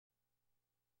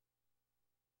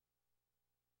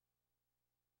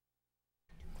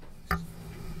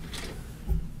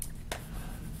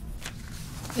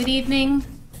Good evening.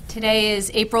 Today is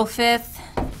April 5th,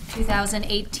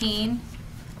 2018,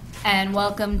 and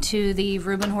welcome to the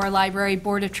Reuben Hoare Library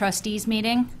Board of Trustees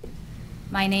meeting.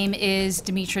 My name is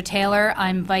Demetra Taylor.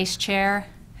 I'm Vice Chair.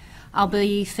 I'll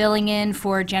be filling in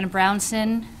for Jenna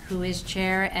Brownson, who is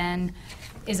Chair and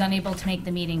is unable to make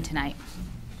the meeting tonight.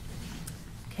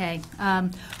 Okay,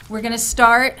 we're going to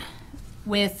start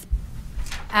with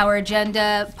our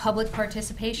agenda, public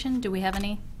participation. Do we have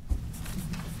any?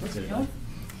 No?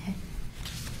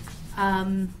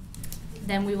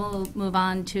 Then we will move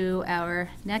on to our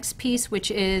next piece,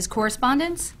 which is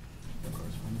correspondence.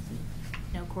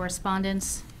 No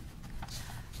correspondence.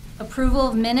 Approval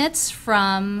of minutes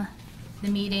from the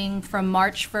meeting from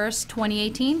March 1st,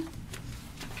 2018.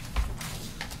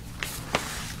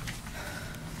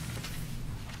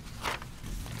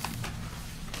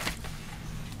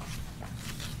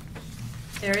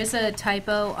 There is a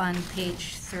typo on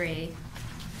page 3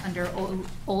 under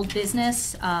old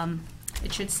business.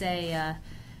 It should say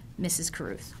Mrs.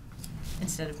 Caruth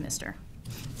instead of Mr.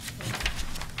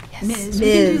 Yes. Ms.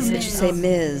 It should say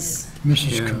Ms.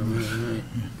 Mrs. Caruth. Right.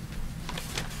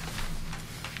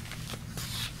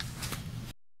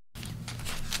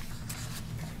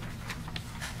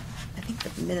 I think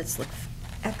the minutes look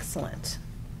excellent.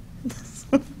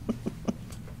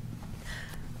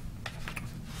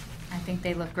 I think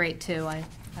they look great too. I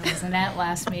wasn't at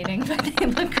last meeting, but they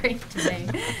look great today.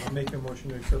 I'll make a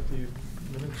motion to accept the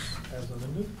minutes as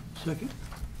amended. Second?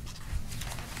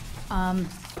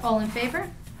 All in favor?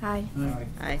 Hi. Aye.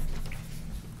 Hi.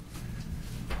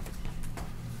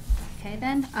 Okay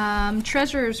then.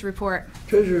 Treasurer's report.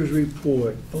 Treasurer's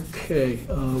report. Okay,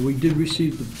 we did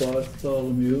receive the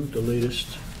Bartholomew, the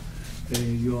latest.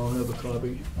 You all have a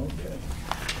copy. Okay.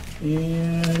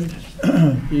 And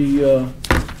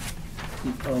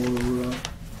our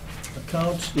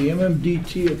accounts, the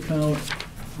MMDT account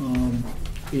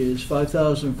is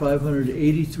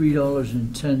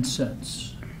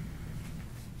 $5,583.10.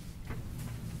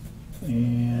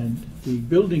 And the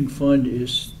building fund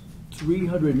is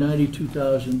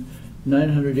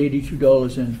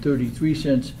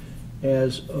 $392,982.33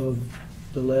 as of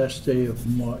the last day of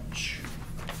March.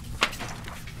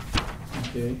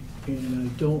 Okay,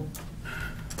 and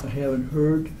I haven't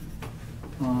heard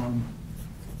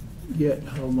yet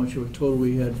how much of a total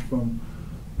we had from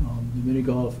the mini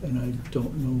golf, and I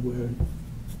don't know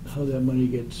how that money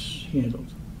gets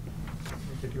handled.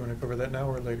 Okay, do you want to cover that now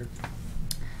or later?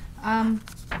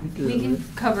 We can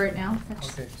cover it now.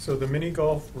 Okay, so the mini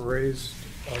golf raised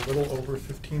a little over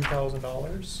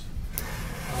 $15,000.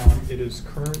 It is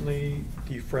currently,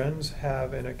 the Friends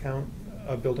have an account,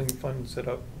 a building fund set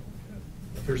up.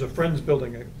 There's a Friends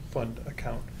building fund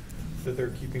account that they're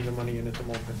keeping the money in at the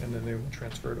moment, and then they will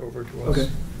transfer it over to us. Okay,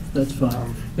 that's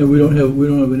fine. And we don't have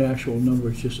an actual number,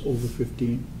 it's just over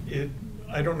 15.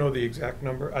 I don't know the exact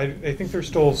number. I think they're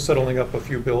still settling up a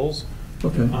few bills,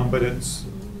 Okay. but it's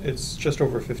just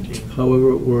over 15.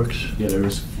 However it works. Yeah, there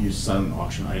was a few silent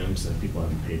auction items that people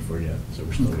haven't paid for yet, so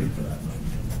we're still waiting for that.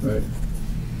 Right.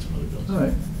 Some other bills. All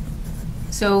right.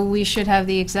 So we should have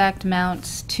the exact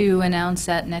amounts to announce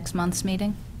at next month's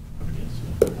meeting?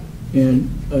 Yes. And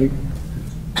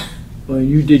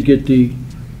you did get the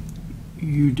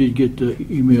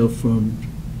email from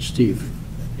Steve.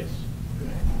 Yes.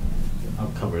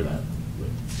 I'll cover that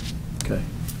with. Okay.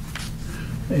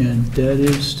 And that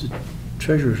is the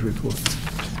treasurer's report.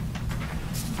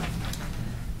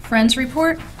 Friends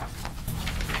report?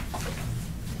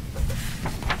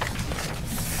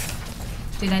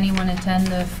 Did anyone attend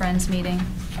the Friends meeting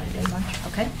in March?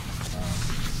 Okay.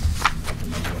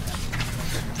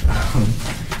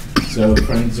 So the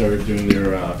Friends are doing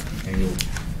their annual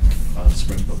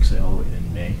spring book sale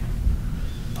in May.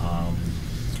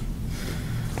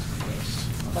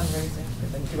 Fundraising.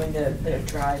 They've been doing their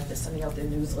drive, they're sending out their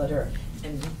newsletter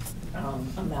and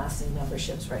amassing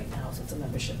memberships right now, so it's a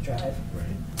membership drive.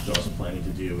 Right. They're also planning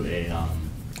to do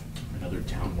another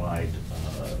townwide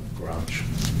garage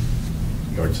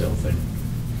yard sale thing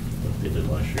that they did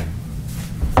last year.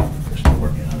 They're still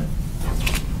working on it.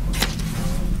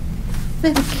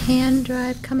 They have a can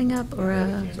drive coming up, or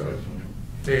a... So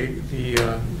the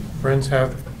Friends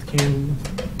have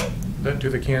do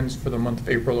the cans for the month of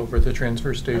April over at the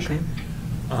transfer station.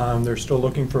 Okay. They're still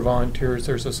looking for volunteers.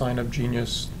 There's a Sign Up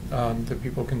Genius that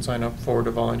people can sign up for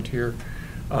to volunteer,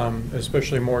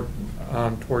 especially more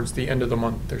towards the end of the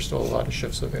month. There's still a lot of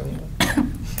shifts available. Right.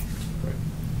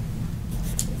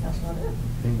 That's about it. I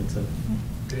think that's it.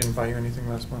 They didn't buy you anything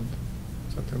last month.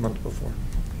 It's like the month before.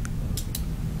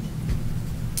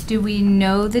 Do we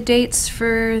know the dates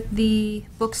for the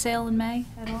book sale in May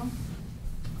at all?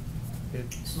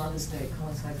 Mother's Day,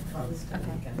 coincides with Mother's Day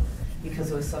Okay. weekend,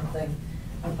 because it was something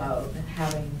about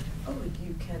having, oh,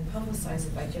 you can publicize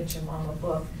it by get your mom a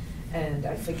book, and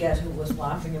I forget who was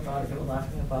laughing about it. They were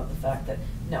laughing about the fact that,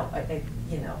 no, it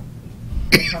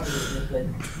probably isn't a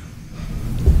good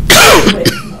way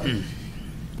to promote.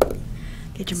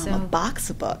 Get your mom So- a box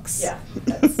of books. Yeah,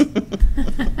 that's,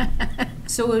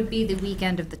 So it would be the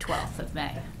weekend of the 12th of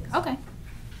May. Okay.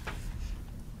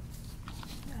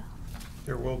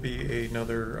 There will be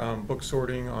another book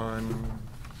sorting on,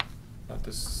 not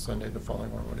this Sunday, the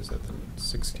following one, what is that, the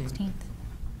 16th? 16th.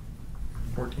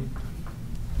 14th?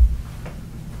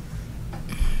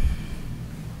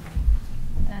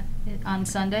 On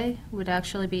Sunday would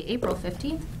actually be April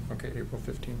 15th Okay, April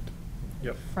 15th.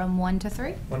 Yep, from 1 to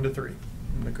 3. 1 to 3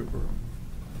 in the Cooper Room.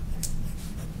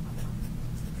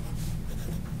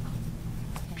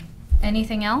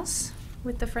 Anything else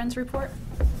with the Friends report?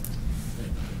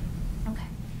 Okay.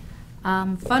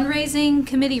 Fundraising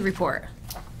committee report.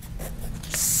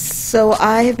 So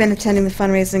I have been attending the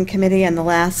fundraising committee, and the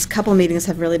last couple meetings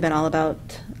have really been all about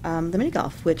the mini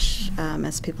golf, which,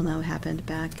 as people know, happened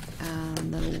back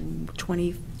on the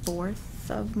 24th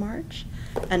of March,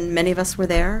 and many of us were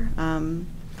there. It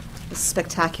was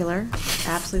spectacular,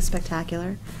 absolutely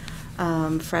spectacular.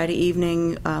 Friday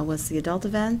evening was the adult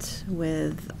event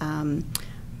with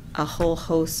a whole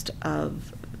host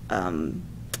of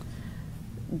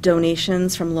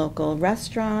donations from local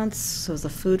restaurants, so the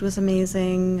food was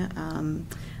amazing.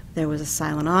 There was a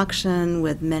silent auction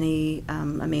with many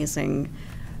amazing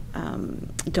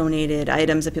donated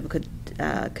items that people could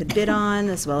bid on,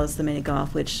 as well as the mini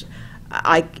golf, which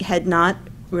I had not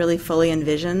really fully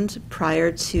envisioned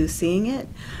prior to seeing it.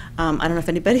 I don't know if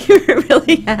anybody here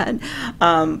really had,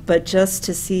 but just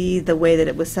to see the way that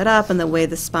it was set up and the way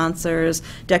the sponsors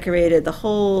decorated the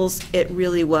holes, it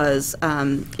really was,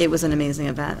 it was an amazing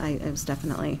event. It was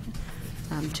definitely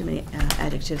too many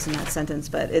adjectives in that sentence,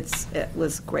 but it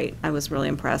was great. I was really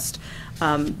impressed.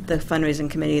 The fundraising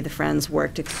committee, the Friends,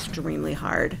 worked extremely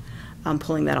hard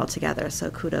pulling that all together, so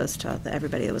kudos to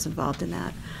everybody that was involved in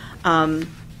that.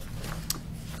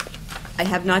 I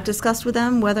have not discussed with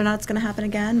them whether or not it's going to happen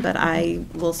again, but I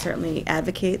will certainly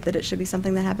advocate that it should be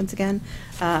something that happens again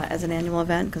as an annual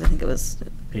event, because I think it was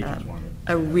Patrons wanted it.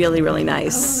 a really, really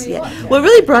nice. Oh, really? Yeah. Well, it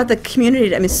really brought the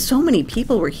community. I mean, so many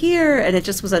people were here, and it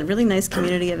just was a really nice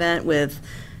community event with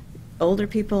older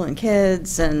people and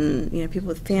kids, and people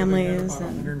with So we had families. about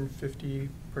And 150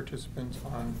 participants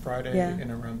on Friday, Yeah.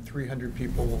 and around 300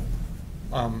 people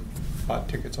bought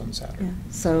tickets on Saturday. yeah,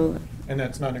 so And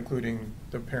that's not including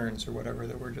the parents or whatever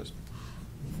that were just.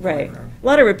 right, running around. a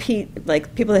lot of repeat,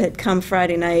 like people that had come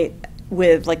Friday night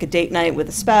with like a date night with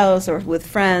a spouse or with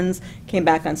friends, came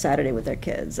back on Saturday with their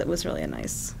kids. It was really a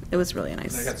nice. It was really a And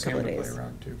nice they got couple Sam of to play days.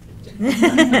 around too.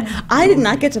 I did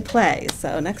not get to play,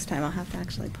 so next time I'll have to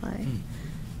actually play.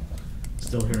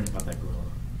 Still hearing about that gorilla.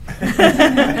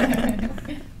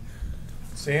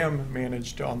 Sam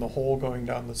managed on the hole going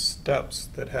down the steps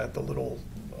that had the little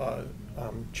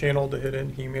channel to hit in.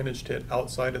 He managed to hit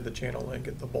outside of the channel and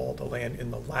get the ball to land in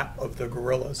the lap of the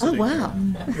gorilla Oh, sitting there. wow.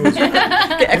 It was-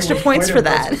 Get extra it was points quite for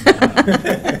that.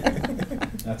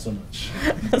 impressive. Not so much.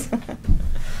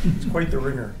 It's quite the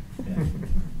ringer. Yeah.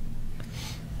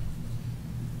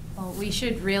 Well, we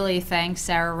should really thank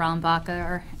Sarah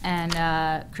Rombacher and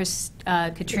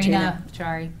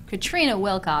Katrina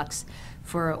Wilcox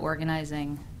for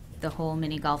organizing the whole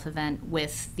mini golf event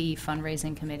with the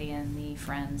fundraising committee and the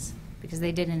Friends, because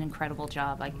they did an incredible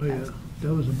job. Oh, yeah,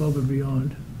 that was above and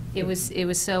beyond. It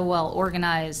was so well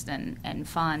organized and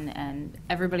fun, and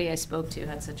everybody I spoke to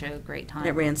had such a great time.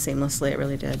 It ran seamlessly, it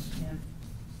really did. Yeah.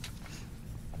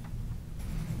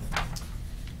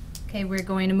 Okay, we're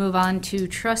going to move on to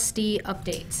trustee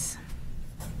updates.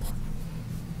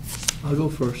 I'll go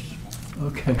first.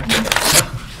 Okay.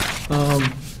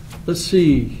 Let's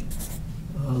see.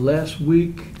 Last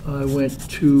week, I went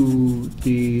to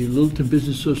the Littleton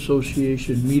Business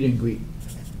Association meet and greet.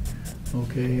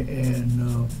 Okay,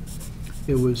 and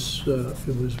it was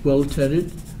well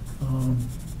attended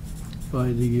by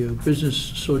the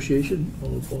Business Association,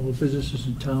 all the businesses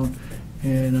in town,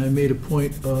 and I made a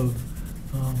point of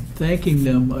thanking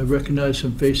them. I recognized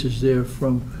some faces there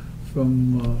from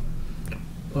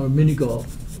our mini golf,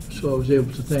 so I was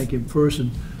able to thank in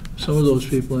person some of those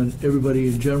people and everybody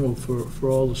in general for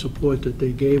all the support that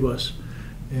they gave us,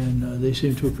 and they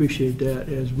seemed to appreciate that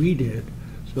as we did.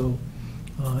 So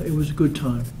it was a good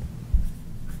time,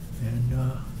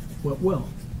 and went well.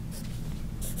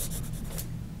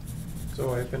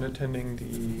 So I've been attending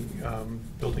the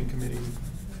building committee,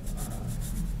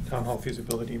 town hall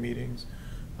feasibility meetings.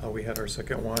 We had our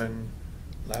second one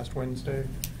last Wednesday.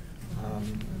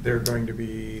 They're going to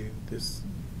be this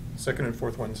second and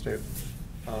fourth Wednesday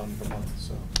of the month.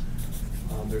 So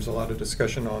there's a lot of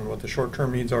discussion on what the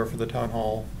short-term needs are for the town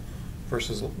hall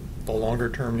versus the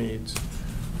longer-term needs,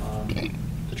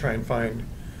 to try and find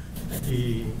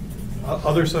the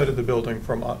other side of the building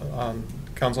from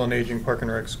Council on Aging, Park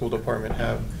and Rec, School Department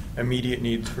have immediate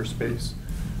needs for space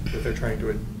that they're trying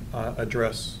to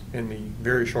address in the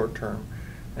very short term.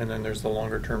 And then there's the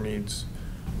longer term needs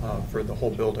for the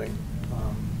whole building.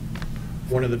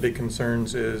 One of the big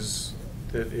concerns is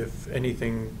that if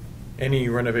any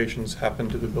renovations happen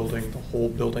to the building, the whole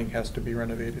building has to be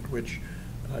renovated, which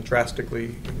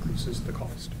drastically increases the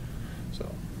cost.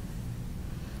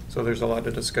 So there's a lot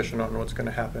of discussion on what's going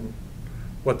to happen,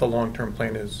 what the long-term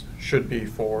plan should be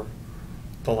for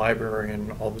the library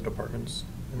and all the departments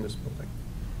in this building.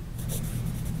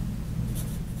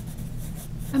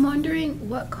 I'm wondering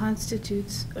what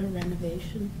constitutes a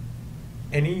renovation?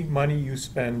 Any money you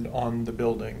spend on the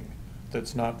building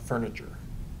that's not furniture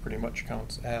pretty much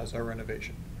counts as a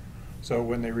renovation. So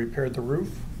when they repaired the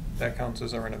roof, that counts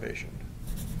as a renovation.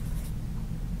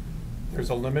 There's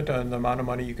a limit on the amount of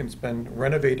money you can spend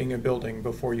renovating a building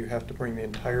before you have to bring the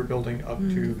entire building up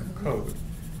to code.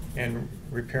 And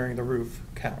repairing the roof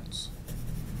counts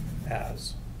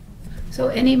as. So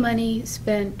any money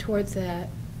spent towards that,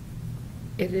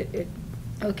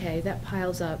 okay, that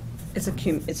piles up. It's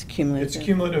cumulative. It's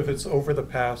cumulative. It's over the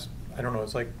past, I don't know,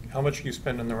 it's like how much you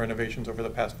spend on the renovations over the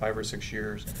past 5 or 6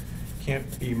 years.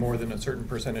 Can't be more than a certain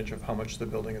percentage of how much the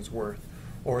building is worth,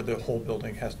 or the whole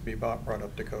building has to be brought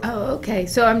up to code. Oh, okay,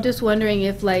 so I'm just wondering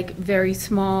if like very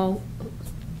small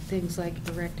things like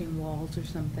erecting walls or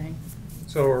something.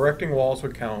 So erecting walls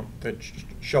would count. The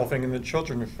shelving in the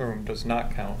children's room does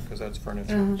not count because that's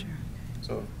furniture.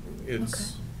 So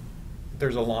it's,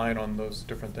 there's a line on those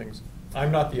different things.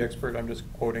 I'm not the expert, I'm just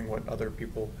quoting what other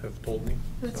people have told me.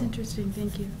 That's So. interesting,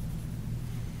 thank you.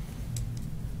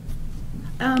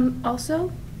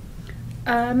 Also,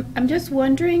 I'm just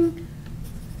wondering,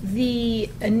 the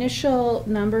initial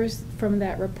numbers from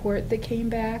that report that came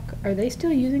back, are they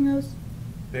still using those?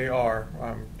 They are.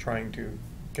 I'm trying to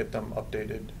get them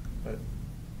updated, but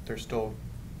there's still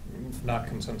not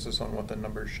consensus on what the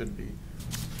numbers should be.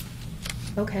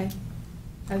 Okay.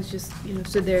 I was just,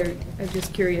 so I'm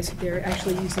just curious if they're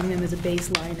actually using them as a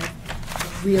baseline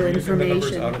of real We're using the information.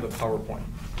 numbers out of the PowerPoint,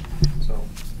 so.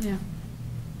 Yeah.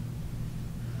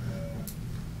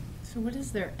 So what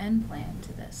is their end plan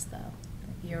to this, though?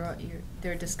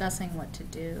 They're discussing what to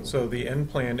do. So the end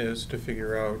plan is to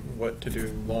figure out what to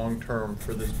do long-term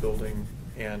for this building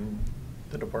and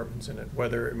the departments in it,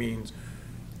 whether it means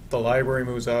the library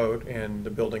moves out and the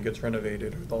building gets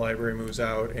renovated, or the library moves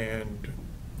out and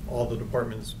all the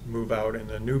departments move out and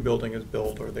the new building is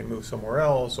built, or they move somewhere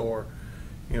else, or,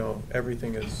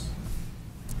 everything is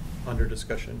under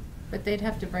discussion. But they'd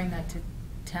have to bring that to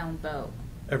town vote.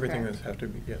 Everything correct? is have to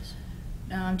be, yes.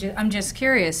 No, I'm just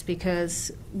curious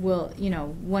because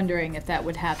wondering if that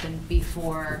would happen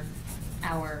before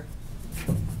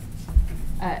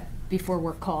before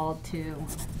we're called to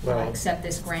Well- accept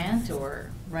this grant,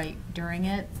 or right during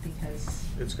it, because.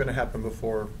 It's going to happen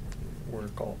before we're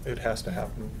called. It has to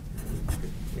happen,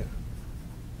 yeah.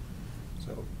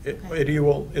 So it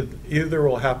either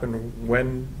will happen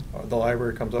when the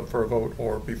library comes up for a vote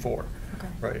or before, Okay.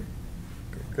 right?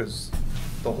 Because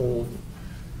the whole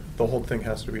thing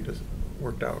has to be just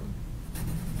worked out.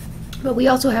 But we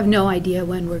also have no idea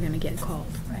when we're going to get called.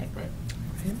 Right.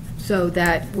 So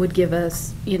that would give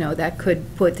us, that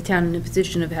could put the town in a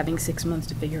position of having 6 months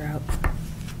to figure out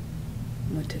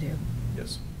what to do.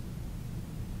 Yes.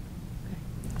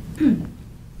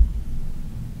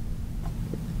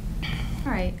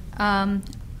 All right.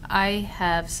 I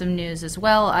have some news as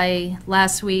well.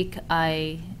 Last week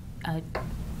I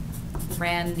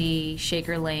ran the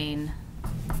Shaker Lane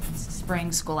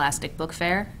Spring Scholastic Book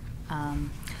Fair.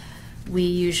 We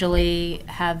usually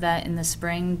have that in the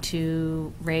spring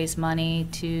to raise money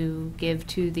to give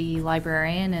to the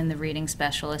librarian and the reading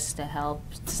specialist to help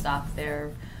stock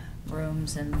their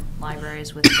rooms and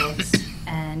libraries with books.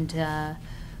 And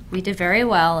we did very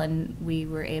well, and we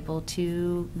were able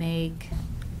to make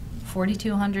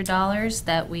 $4,200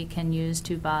 that we can use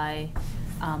to buy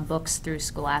books through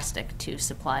Scholastic to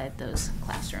supply those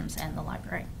classrooms and the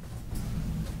library.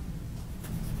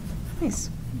 Nice.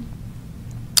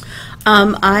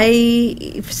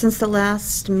 I, since the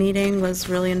last meeting, was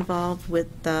really involved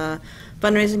with the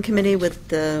fundraising committee with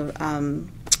the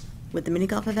mini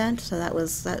golf event. So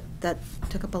that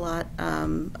took up a lot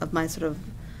of my sort of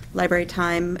library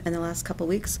time in the last couple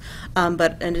weeks.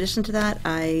 But in addition to that,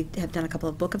 I have done a couple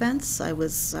of book events. I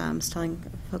was telling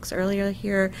folks earlier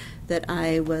here that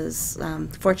I was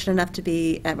fortunate enough to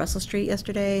be at Russell Street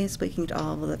yesterday, speaking to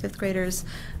all of the fifth graders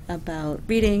about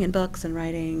reading and books and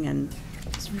writing, and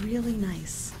it was really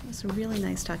nice. It was really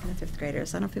nice talking to fifth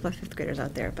graders. I don't know if people have fifth graders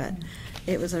out there, but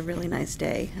it was a really nice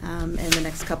day. In the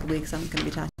next couple weeks, I'm going to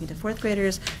be talking to fourth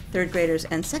graders, third graders,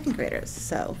 and second graders.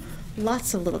 So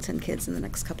lots of Littleton kids in the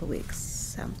next couple weeks.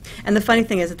 So, and the funny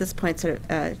thing is, at this point, sort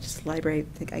of just library,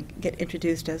 I think I get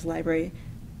introduced as library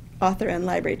author and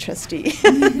library trustee,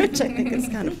 which I think is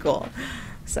kind of cool.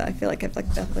 So I feel like I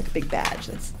have like a big badge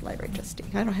that's library trustee.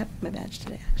 I don't have my badge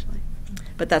today, actually.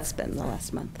 But that's been the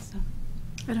last month. So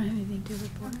I don't have anything to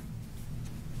report.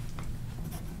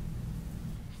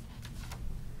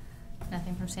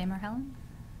 Nothing from Sam or Helen?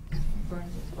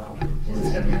 Well,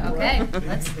 Okay,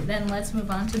 let's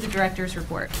move on to the director's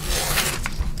report.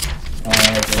 The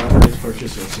library's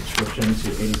purchased a subscription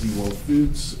to A to Z World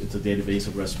Foods. It's a database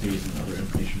of recipes and other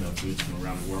information about foods from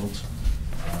around the world.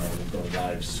 We'll go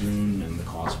live soon, and the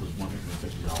cost was $150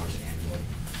 annually.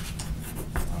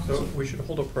 So we should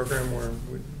hold a program where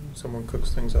someone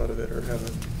cooks things out of it, or have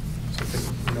it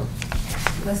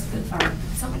something,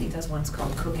 somebody does one's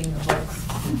called Cooking the Books,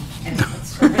 and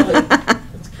it's really,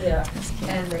 yeah,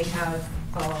 and they have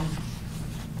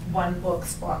one book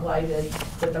spotlighted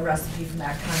with the recipe from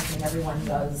that country, and everyone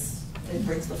does, it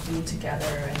brings the food together,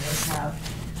 and they have,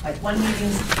 like, one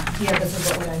meeting's here, this is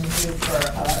what we're going to do for a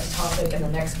topic, and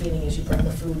the next meeting is you bring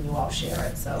the food and you all share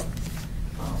it, so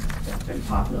it's been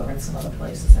popular in some other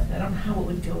places. I don't know how it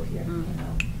would go here, you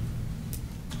know.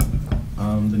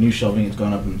 The new shelving has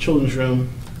gone up in the children's room.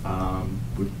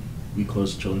 We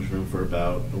closed the children's room for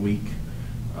about a week.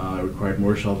 It required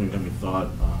more shelving than we thought.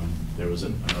 There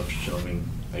wasn't enough shelving.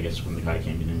 I guess when the guy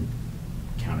came, he didn't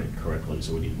count it correctly,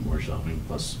 so we needed more shelving.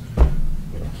 Plus, we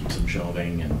had to keep some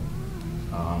shelving, and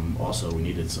also we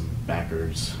needed some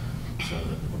backers so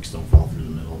that the books don't fall through the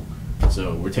middle.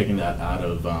 So we're taking that out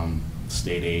of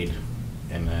state aid,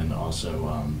 and then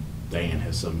also Diane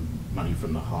has some money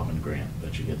from the Hobbin grant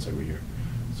that she gets every year,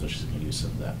 so she's going to use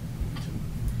some of that.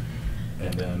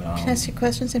 And then, can I ask you a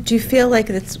question, Sam? Do you feel like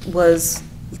this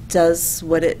does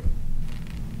what it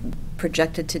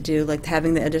projected to do, like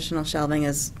having the additional shelving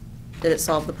did it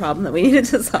solve the problem that we needed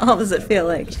to solve? Does it feel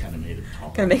like? Just kind of made it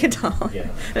tall. Kind of make it tall. Yeah.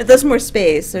 There's more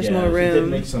space, there's more We did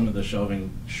room. make some of the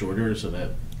shelving shorter so that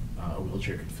a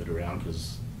wheelchair could fit around,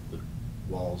 because the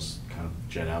walls kind of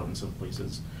jet out in some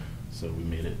places. So we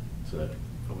made it so that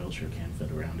a wheelchair can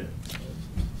fit around it.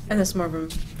 And there's more room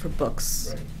for books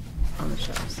Right. on the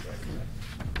shelves.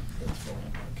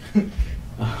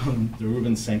 The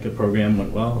Ruben Senka program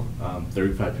went well.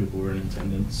 35 people were in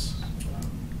attendance.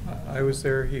 I was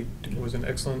there. He was an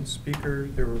excellent speaker.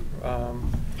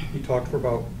 He talked for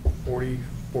about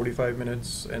 45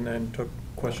 minutes, and then took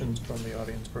questions from the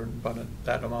audience for about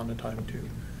that amount of time too.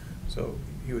 So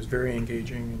he was very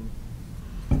engaging,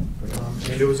 and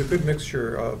it was a good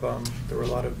mixture of. There were a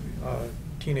lot of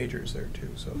teenagers there too.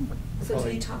 So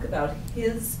did he talk about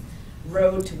his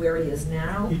road to where he is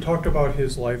now? He talked about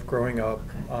his life growing up,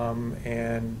 Okay.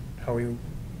 and how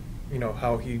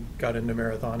he got into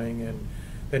marathoning, and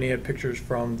then he had pictures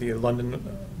from the London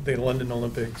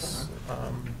Olympics,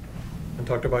 and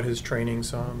talked about his training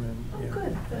some, and Oh, yeah.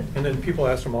 good. And then people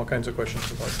asked him all kinds of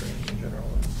questions about training in general.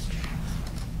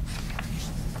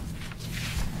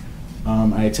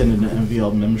 I attended an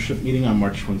MVL membership meeting on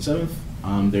March 27th.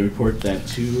 They report that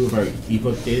 2 of our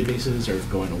ebook databases are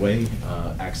going away,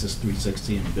 Access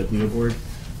 360 and Biblioboard.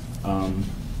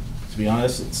 To be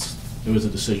honest, it was a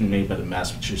decision made by the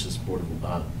Massachusetts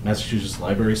Massachusetts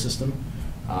Library System.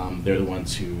 They're the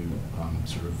ones who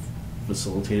sort of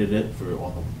facilitated it for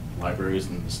all the libraries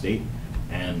in the state,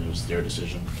 and it was their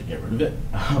decision to get rid of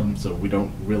it. So we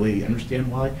don't really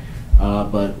understand why,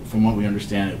 but from what we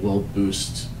understand, it will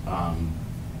boost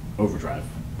Overdrive,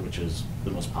 which is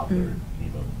the most popular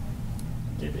ebook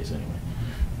database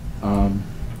anyway.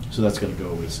 So that's going to go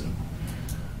away soon.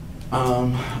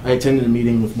 I attended a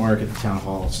meeting with Mark at the Town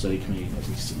Hall Study Committee,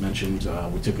 as he mentioned.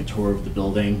 We took a tour of the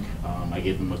building. I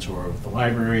gave them a tour of the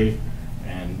library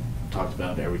and talked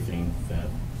about everything that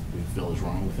we feel is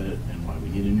wrong with it and why we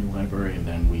need a new library, and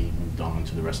then we moved on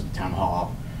to the rest of the Town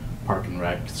Hall, Park and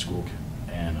Rec, School,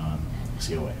 and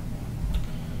COA.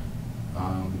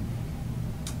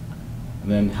 And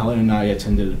then Helen and I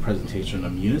attended a presentation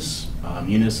on Munis.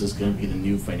 Munis is going to be the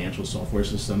new financial software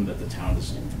system that the town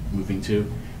is moving to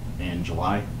in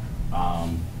July.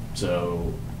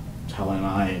 So Helen and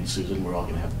I and Susan, we're all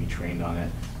going to have to be trained on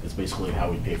it. It's basically how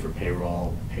we pay for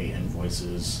payroll, pay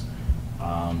invoices,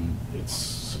 It's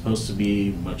supposed to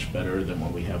be much better than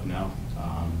what we have now,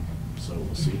 so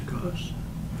we'll see.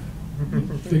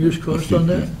 Fingers crossed on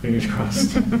that? Fingers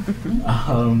crossed.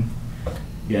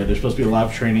 Yeah, there's supposed to be a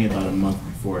live training about a month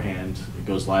beforehand. It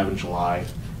goes live in July.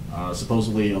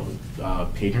 Supposedly,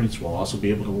 patrons will also be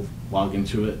able to log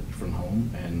into it from home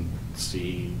and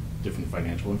see different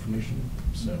financial information.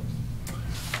 So,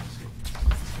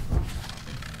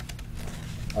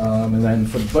 and then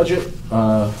for the budget,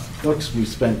 books, we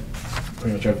spent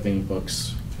pretty much everything in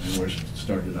books, and we're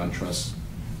started on trust.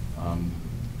 And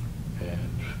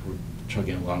we're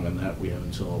chugging along on that. We have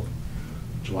until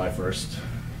July 1st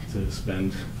to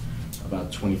spend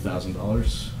about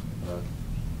 $20,000.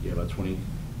 Yeah, about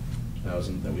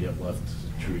 20,000 that we have left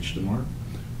to reach tomorrow.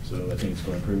 So I think it's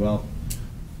going pretty well.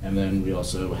 And then we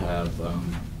also have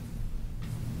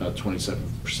about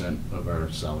 27% of our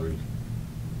salary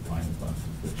line left,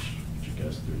 which you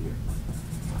guys through here.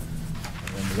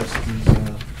 And then the rest of these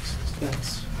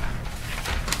stats.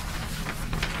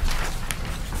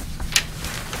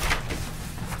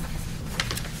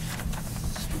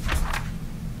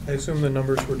 I assume the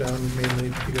numbers were down mainly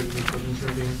because the children's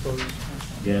room being closed.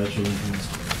 Yeah, the children's room is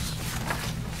closed.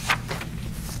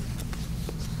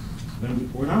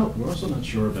 We're also not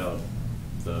sure about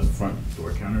the front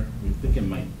door counter. We think it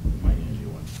might need a new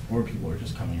one, or people are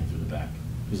just coming in through the back.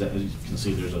 Because as you can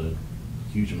see, there's a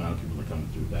huge amount of people that come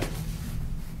through the back.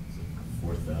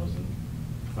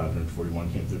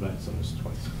 4,541 came through the back. It's almost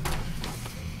twice.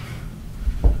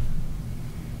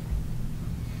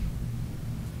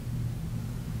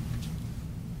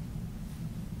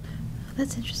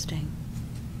 That's interesting.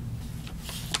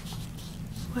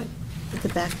 What if the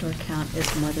back door count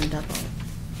is more than double the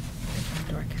front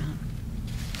door count?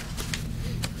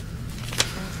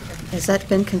 Has that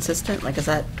been consistent? Like, is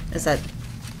that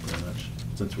Pretty much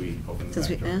since we opened the since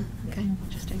we? back door. Yeah. Okay.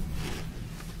 Interesting.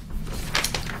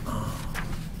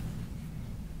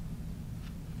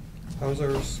 How's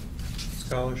our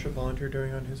scholarship volunteer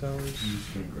doing on his hours? He's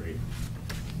doing great.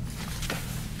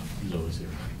 He's always here.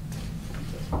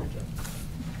 He does a great job.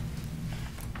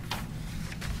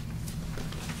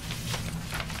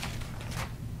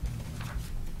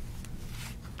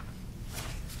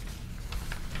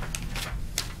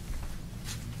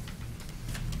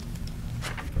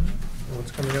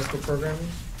 What's coming up for programming?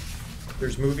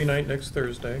 There's movie night next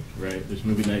Thursday. Right, there's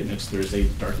movie night next Thursday,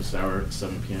 Darkest Hour at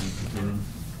 7 p.m.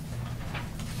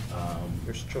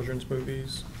 There's children's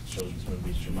movies. Children's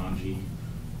movies, Jumanji,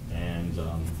 and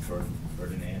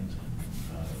Ferdinand.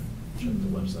 Check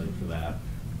the website for that.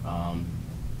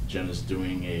 Jen is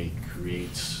doing a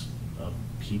Create a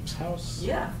Peeps house.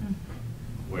 Yeah.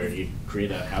 Where you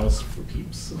create a house for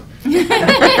peeps.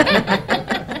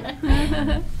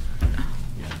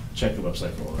 Check the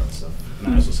website for all that stuff. And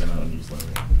I also sent out a newsletter.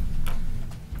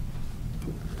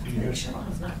 And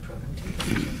Sean's not a program too.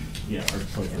 Yeah, our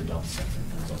play for adults.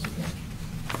 That's also good.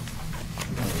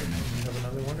 We have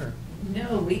another one, or?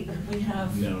 No, we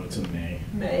have. No, it's in May.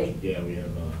 May. Yeah, we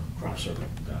have a crop circle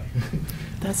guy.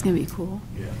 That's gonna be cool.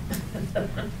 Yeah.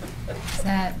 Is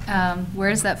that, where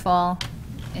does that fall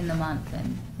in the month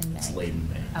in May? It's late in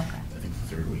May. Okay. I think the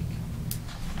third week.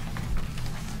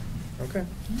 Okay.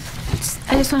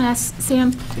 I just want to ask,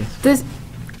 Sam, Yes. this,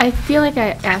 I feel like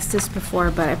I asked this before,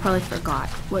 but I probably forgot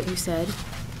what you said.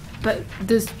 But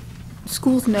does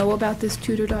schools know about this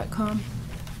tutor.com?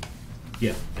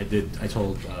 Yeah, I did. I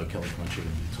told Kelly Clinchard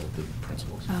and he told the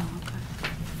principals. Oh, okay.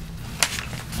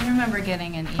 I remember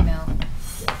getting an email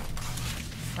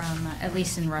from, at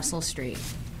least in Russell Street,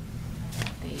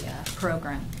 the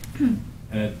program.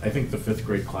 And I think the 5th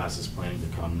grade class is planning to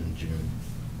come in June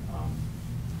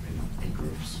in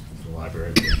groups to the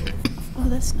library. Oh,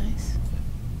 that's nice.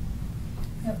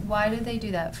 Why did they do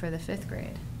that for the 5th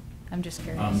grade? I'm just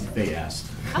curious. They asked.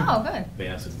 Oh, good. They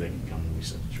asked if they can come and we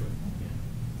said sure.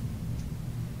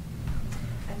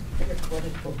 I think the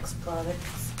recorded books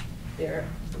products, they're,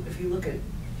 if you look at,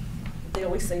 they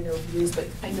always say no views, but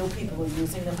I know people are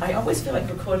using them. I always feel like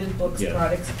recorded books Yeah.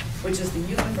 products, which is the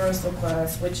universal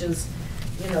class, which is,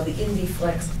 the Indie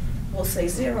Flex, will say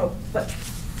 0, but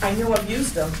I know I've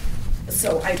used them.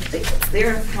 So I think it's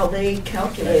how they I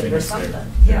calculate think or it's something. their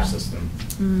Yeah. system.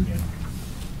 Mm. Yeah.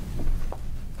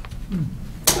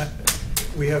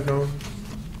 We have no,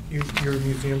 your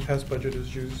museum pass budget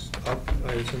is used up.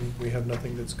 I assume we have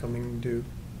nothing that's coming due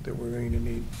that we're going to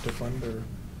need to fund, or?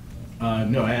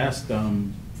 No, I asked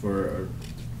asked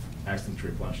them to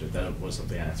replenish it. That was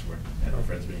something I asked for at our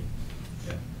friends meeting.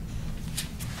 Yeah.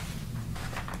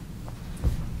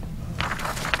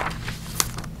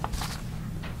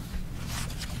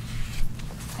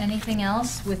 Anything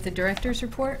else with the director's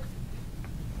report?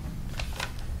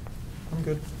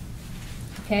 good.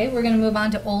 Okay, we're going to move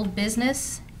on to old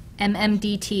business,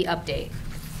 MMDT update.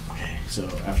 Okay, so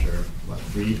after, what,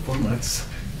 3-4 months,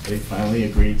 they finally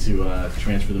agreed to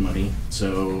transfer the money.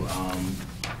 So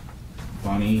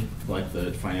Bonnie, like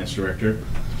the finance director,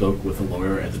 spoke with a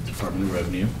lawyer at the Department of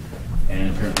Revenue,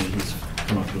 and apparently he's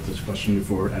come up with this question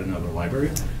before at another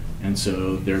library. And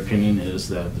so their opinion is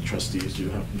that the trustees do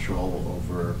have control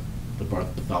over the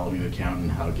Bartholomew account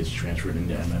and how it gets transferred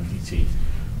into MMDT.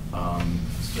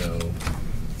 So,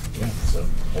 yeah, so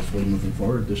hopefully moving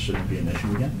forward, this shouldn't be an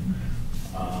issue again.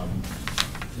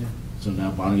 Yeah. So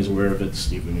now Bonnie's aware of it,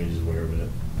 Stephen is aware of it.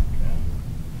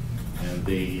 And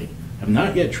they have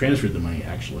not yet transferred the money,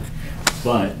 actually,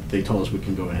 but they told us we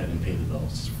can go ahead and pay the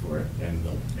bills for it, and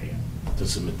they'll pay them. To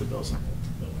submit the bills, and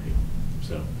they'll pay them.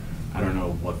 So I don't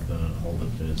know what the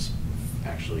holdup is of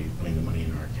actually putting the money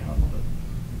in our account, but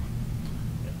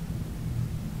yeah.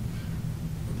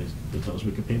 But they told us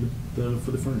we could pay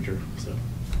for the furniture, so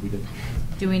we did.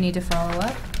 Do we need to follow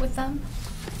up with them?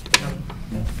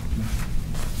 No.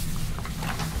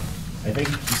 I think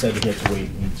he said he had to wait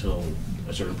until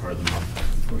a certain part of the month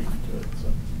before you could do it,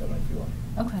 so that might be why.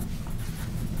 Okay.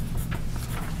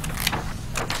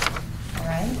 All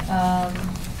right,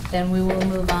 then we will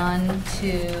move on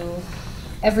to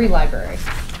every library.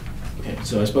 Okay,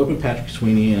 so I spoke with Patrick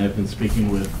Sweeney, and I've been speaking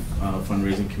with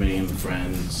fundraising committee and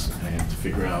friends, and to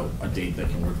figure out a date that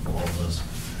can work for all of us.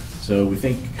 So we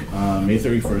think May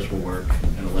 31st will work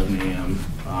at 11 a.m.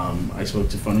 I spoke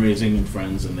to fundraising and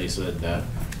friends, and they said that,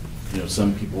 you know,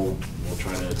 some people will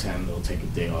try to attend. They'll take a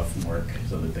day off from work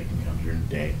so that they can come during the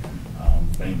day.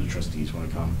 If any of the trustees want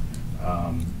to come.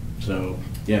 So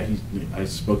yeah, I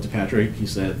spoke to Patrick. He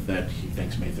said that he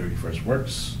thinks May 31st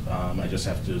works. I just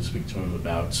have to speak to him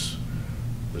about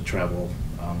the travel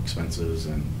expenses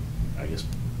and I guess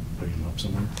putting him up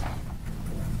somewhere.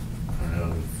 I don't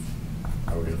know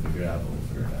how we're gonna figure it out, but we'll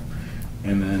figure it out.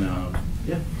 And then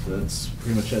yeah, so that's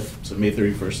pretty much it. So May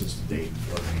 31st is the date.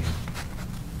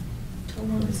 How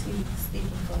long is he speaking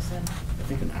for, then? I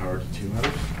think an hour to 2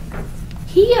 hours.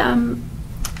 He,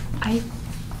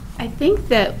 I think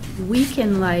that we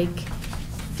can, like,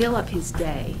 fill up his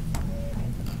day.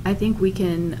 I think we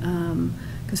can,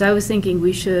 because I was thinking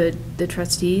the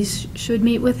trustees should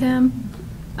meet with him,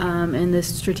 and the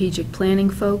strategic planning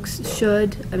folks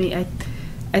should. I mean,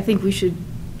 I think we should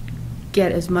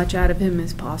get as much out of him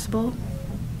as possible,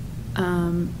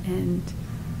 and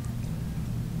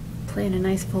plan a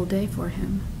nice full day for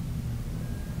him.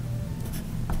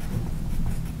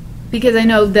 Because I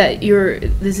know that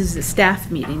this is a staff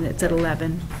meeting that's at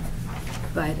 11,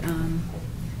 but,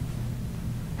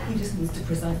 He just needs to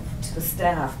present to the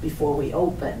staff before we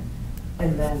open,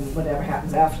 and then whatever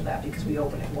happens after that, because we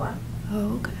open at 1,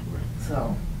 oh, okay.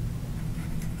 so.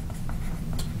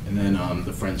 And then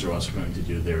the Friends are also going to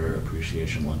do their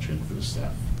appreciation luncheon for the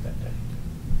staff that day.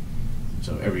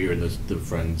 So every year the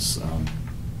Friends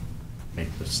make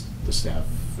the staff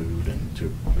food and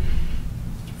to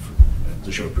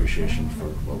show appreciation for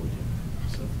what we do.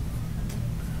 So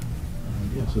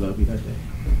yeah, so that'll be that day.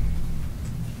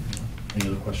 Any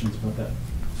other questions about that?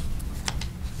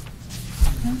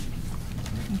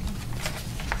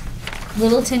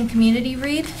 Littleton Community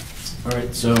Read. All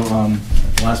right, so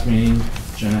at the last meeting,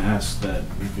 Jenna asked that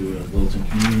we do a Littleton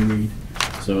community read.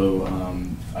 So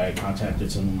I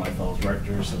contacted some of my fellow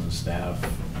directors, some of the staff,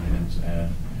 and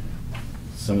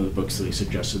some of the books that they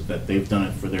suggested that they've done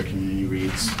it for their community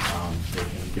reads. They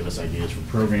can give us ideas for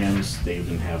programs. They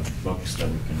even have books that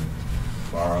we can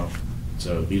borrow.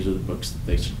 So these are the books that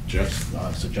they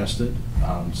suggested.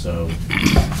 So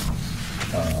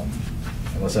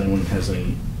unless anyone has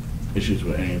any issues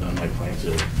with any of them, I plan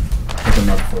to put them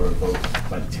up for a vote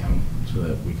by the town so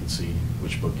that we can see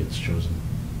which book gets chosen.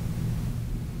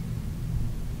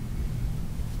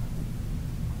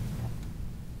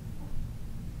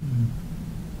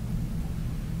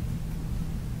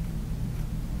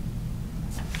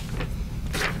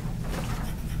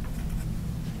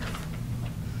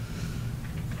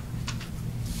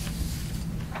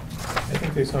 I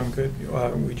think they sound good.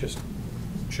 We just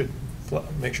should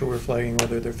make sure we're flagging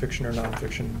whether they're fiction or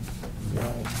nonfiction.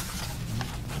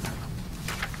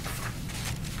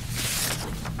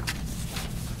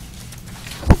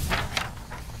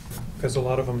 Because a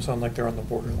lot of them sound like they're on the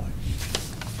borderline.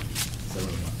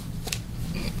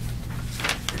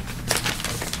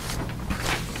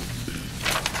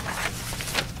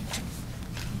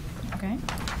 Okay.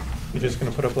 You're just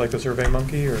going to put up like a Survey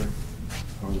Monkey, or?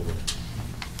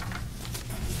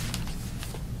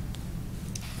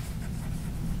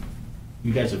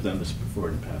 You guys have done this before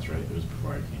in the past, right? It was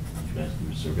before I came. Did you guys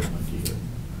do a Survey Monkey?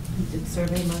 who did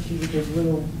Survey Monkey, we did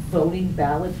little voting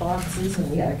ballot boxes,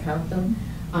 and we had to count them.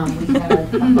 We had,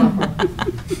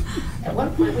 at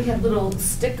one point, we had little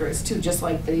stickers too, just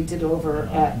like they did over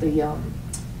at the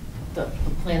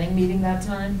planning meeting that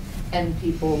time, and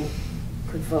people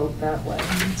could vote that way.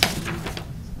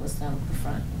 Was down at the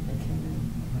front when they came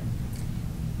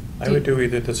in. I would do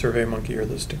either the Survey Monkey or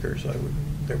the stickers.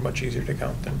 They're much easier to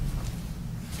count than.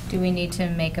 Do we need to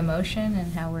make a motion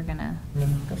and how we're gonna No.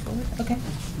 go forward? Okay.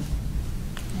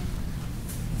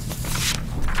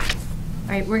 All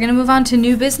right, we're gonna move on to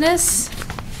new business,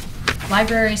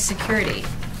 library security.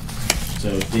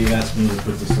 So Dave asked me to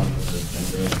put this on the agenda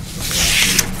for the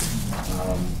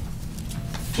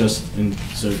last meeting.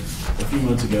 So a few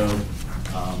months ago,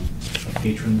 a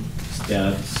patron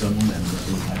stabbed someone in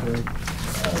the library,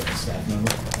 a staff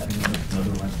member,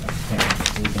 another library.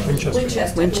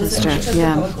 Winchester. Winchester, It was at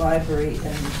yeah. Public Library,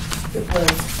 and it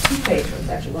was 2 patrons,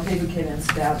 actually. One paper came in and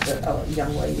stabbed a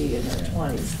young lady in her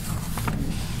 20s.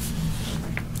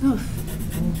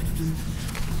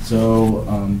 So,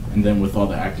 and then with all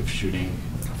the active shooting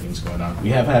things going on, we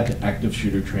have had active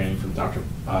shooter training from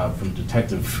from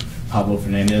Detective Pablo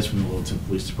Fernandez from the Littleton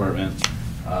Police Department.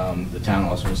 The town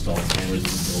also installed cameras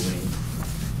in the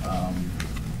building.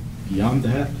 Beyond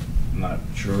that, I'm not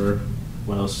sure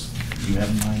what else you have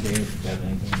in mind, Dave. Do you have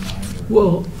anything in mind? Or?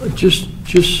 Well, just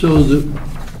so that,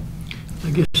 I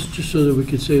guess, just so that we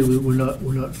could say we're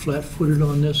not flat-footed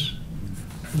on this.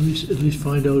 At least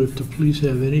find out if the police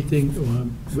have anything.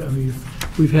 I mean,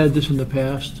 we've had this in the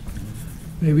past.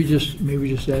 Maybe just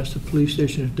ask the police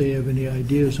station if they have any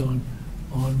ideas on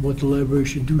what the library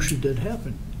should do should that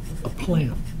happen. A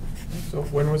plan. So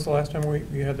when was the last time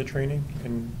we had the training?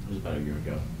 And It was about a year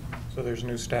ago. so there's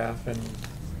new staff and.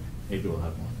 Maybe we'll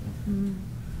have one.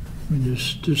 I mean,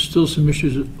 there's still some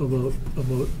issues about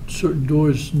certain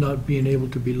doors not being able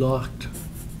to be locked.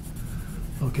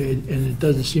 Okay, and it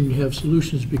doesn't seem to have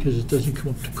solutions because it doesn't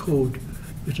come up to code.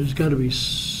 But there's got to be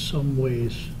some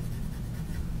ways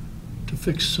to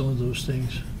fix some of those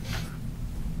things.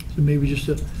 So maybe just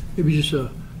an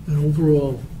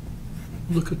overall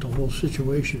look at the whole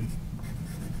situation.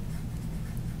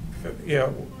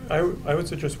 Yeah, I would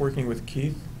suggest working with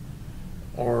Keith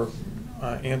or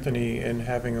Anthony and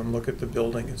having them look at the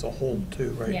building as a whole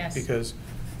too, right? Yes. Because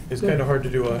it's kind of hard to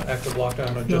do an active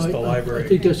lockdown on just the No, library. I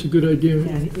think that's a good idea,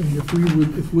 and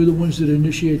if we're the ones that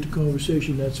initiate the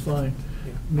conversation, that's fine.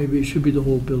 Yeah. Maybe it should be the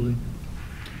whole building.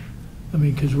 I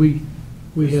mean, because we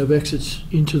have exits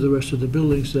into the rest of the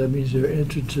buildings, that means there are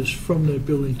entrances from that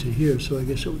building to here, so I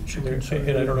guess it should concern.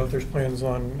 And I don't know if there's plans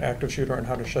on active shooter on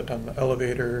how to shut down the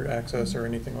elevator access or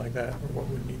anything like that, or what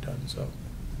would need done, so.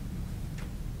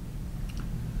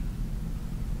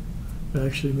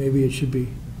 Actually, maybe it should be,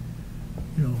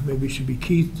 maybe it should be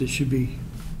Keith that should be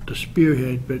the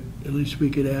spearhead, but at least we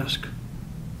could ask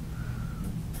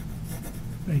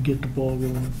and get the ball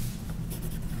rolling.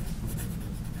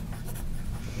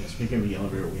 Yeah, speaking of the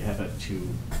elevator, we have had 2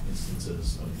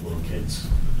 instances of little kids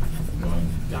going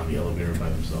down the elevator by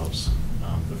themselves.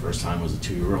 The first time was a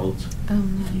 2-year-old.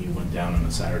 He went down on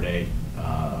a Saturday.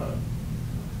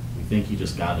 We think he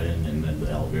just got in, and then the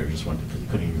elevator just went because he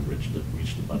couldn't even reach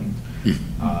the button.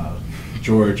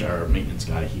 George, our maintenance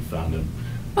guy, he found him.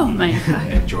 Oh, my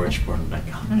God. And George brought him back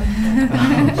up.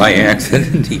 By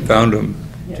accident, he found him.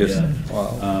 Just, Yeah.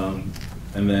 wow.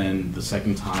 And then the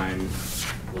second time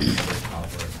was another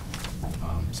toddler.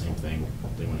 Same thing.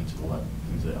 They went into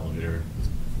the elevator,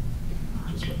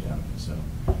 just went down. So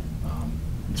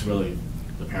it's really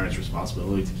the parent's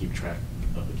responsibility to keep track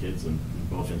of the kids. And in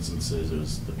both instances, it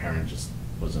was the parent just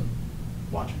wasn't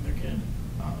watching their kid.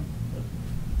 But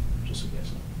just so you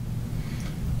guys know.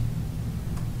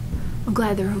 I'm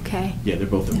glad they're okay. Yeah, they're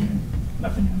both okay.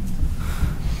 Nothing happened.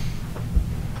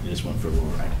 They just went for a little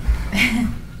ride.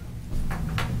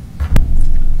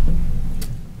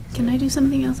 Can I do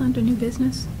something else under new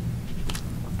business?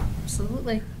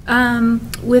 Absolutely.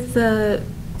 With the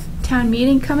town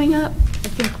meeting coming up, I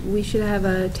think we should have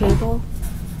a table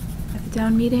at the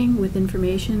town meeting with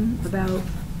information about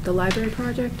the library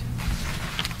project.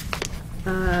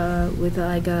 With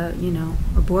like a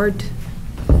board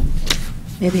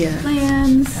Maybe a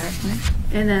plans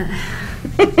and a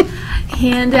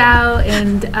handout,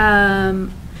 and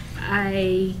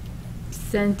I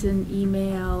sent an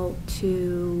email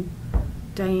to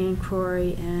Diane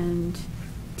Croy and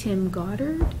Tim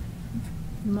Goddard,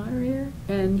 moderator,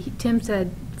 and Tim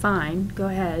said, fine, go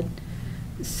ahead.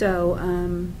 So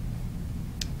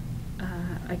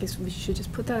I guess we should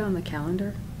just put that on the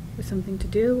calendar with something to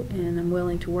do, and I'm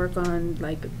willing to work on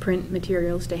like print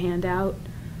materials to hand out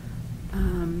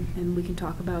And we can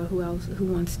talk about who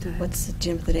wants to. What's the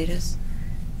gym the date is?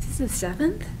 Is this the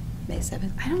 7th? May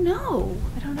 7th? I don't know.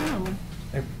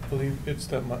 I believe it's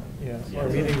that, yeah, our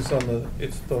Yeah. meeting's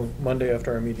it's the Monday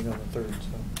after our meeting on the 3rd,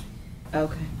 so.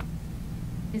 Okay.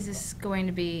 Is this going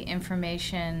to be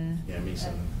information Yeah, May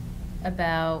 7th.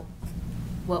 about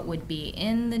what would be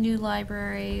in the new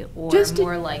library, or Just to-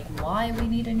 more like why we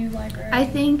need a new library? I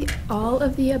think all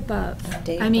of the above.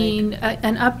 Update, I mean,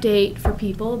 an update for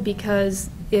people, because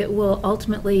it will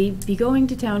ultimately be going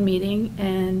to town meeting,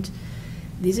 and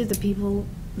these are the people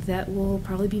that will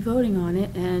probably be voting on it,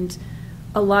 and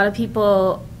a lot of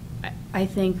people, I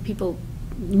think people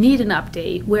need an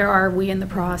update. Where are we in the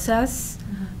process?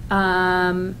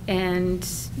 And,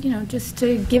 just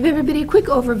to give everybody a quick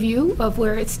overview of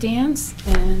where it stands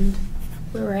and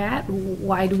where we're at.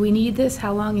 Why do we need this?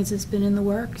 How long has this been in the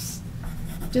works?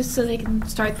 Just so they can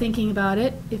start thinking about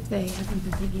it, if they haven't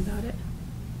been thinking about it.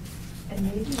 And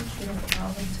maybe we should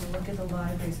allow them to look at the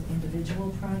library as an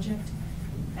individual project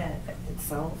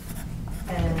itself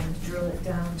and drill it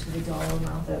down to the dollar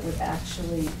amount that would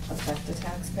actually affect the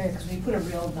taxpayer. Because when you put a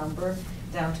real number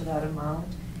down to that amount,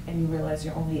 and you realize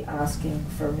you're only asking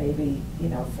for maybe,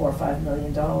 $4 or $5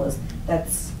 million,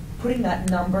 that's, putting that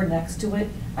number next to it,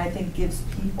 I think gives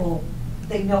people,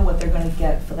 they know what they're gonna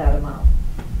get for that amount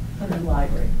in the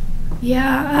library.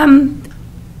 Yeah,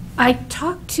 I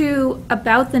talked to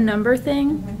about the number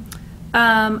thing.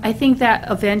 I think that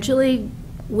eventually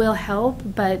will help,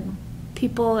 but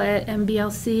people at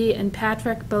MBLC and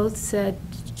Patrick both said,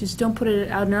 just don't put it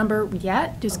out a number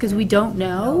yet, just because we don't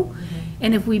know.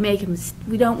 And if we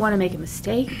we don't want to make a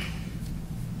mistake.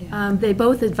 Yeah. They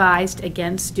both advised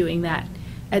against doing that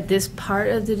at this part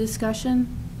of the discussion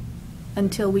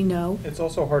until we know. It's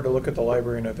also hard to look at the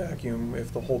library in a vacuum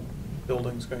if the whole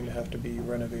building's going to have to be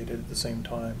renovated at the same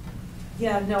time.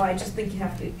 Yeah, no, I just think you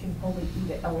can only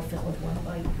eat an elephant with one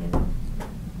bite,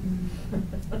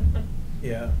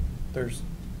 Yeah,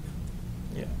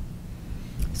 yeah.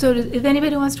 So if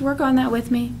anybody wants to work on that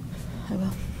with me. I will.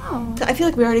 Oh. I feel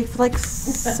like we already,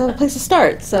 some place to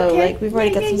start, so Okay. we've already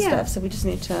got some Yeah. stuff, so we just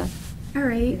need to All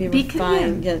right. maybe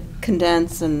refine,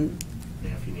 condense and,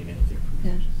 Yeah, if you need anything.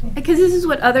 yeah. Because this is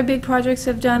what other big projects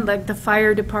have done, like the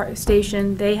fire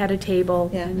station, they had a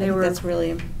table. Yeah, I and they think were. that's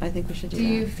really, I think we should do Do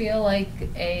you that. feel like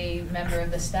a member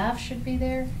of the staff should be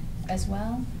there as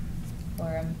well?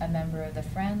 Or a member of the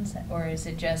Friends, or is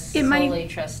it just It might- solely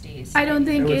trustees? I don't I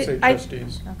think would say it.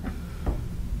 trustees. Okay.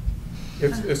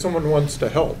 If someone wants to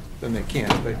help, then they can,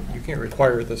 but you can't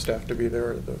require the staff to be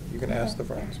there, you can ask the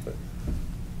Friends, but.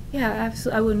 Yeah,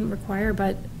 absolutely. I wouldn't require,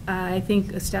 but I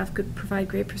think a staff could provide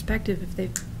great perspective if they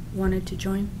wanted to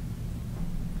join.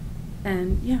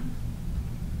 And, yeah.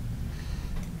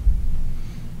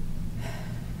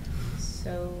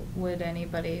 So would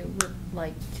anybody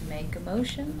like to make a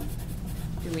motion?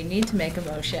 Do we need to make a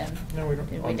motion? No, we don't,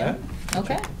 Did we on that?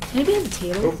 Okay. Maybe have a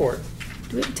table. Go for it.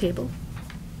 Do we have a table?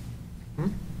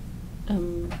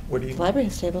 Hmm? What do you? Library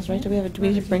has tables, right? Do we need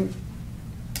to bring,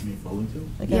 You mean folding too?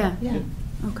 like, Yeah. yeah.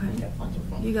 Okay. Yeah, lots of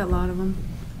fun. You got a lot of them.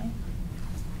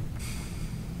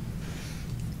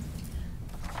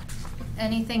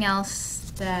 Anything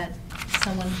else that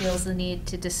someone feels the need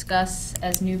to discuss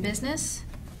as new business?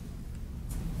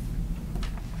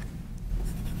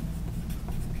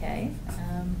 Okay.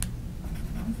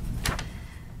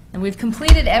 And we've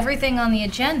completed everything on the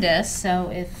agenda, so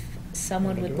if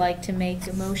someone would like to make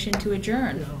a motion to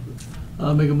adjourn.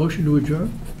 I'll make a motion to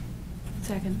adjourn.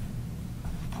 Second.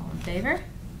 All in favor?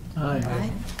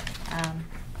 Aye.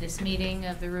 This meeting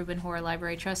of the Reuben Hoare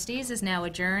Library Trustees is now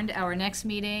adjourned. Our next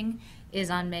meeting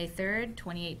is on May 3rd,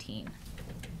 2018.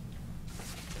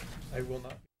 I will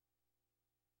not.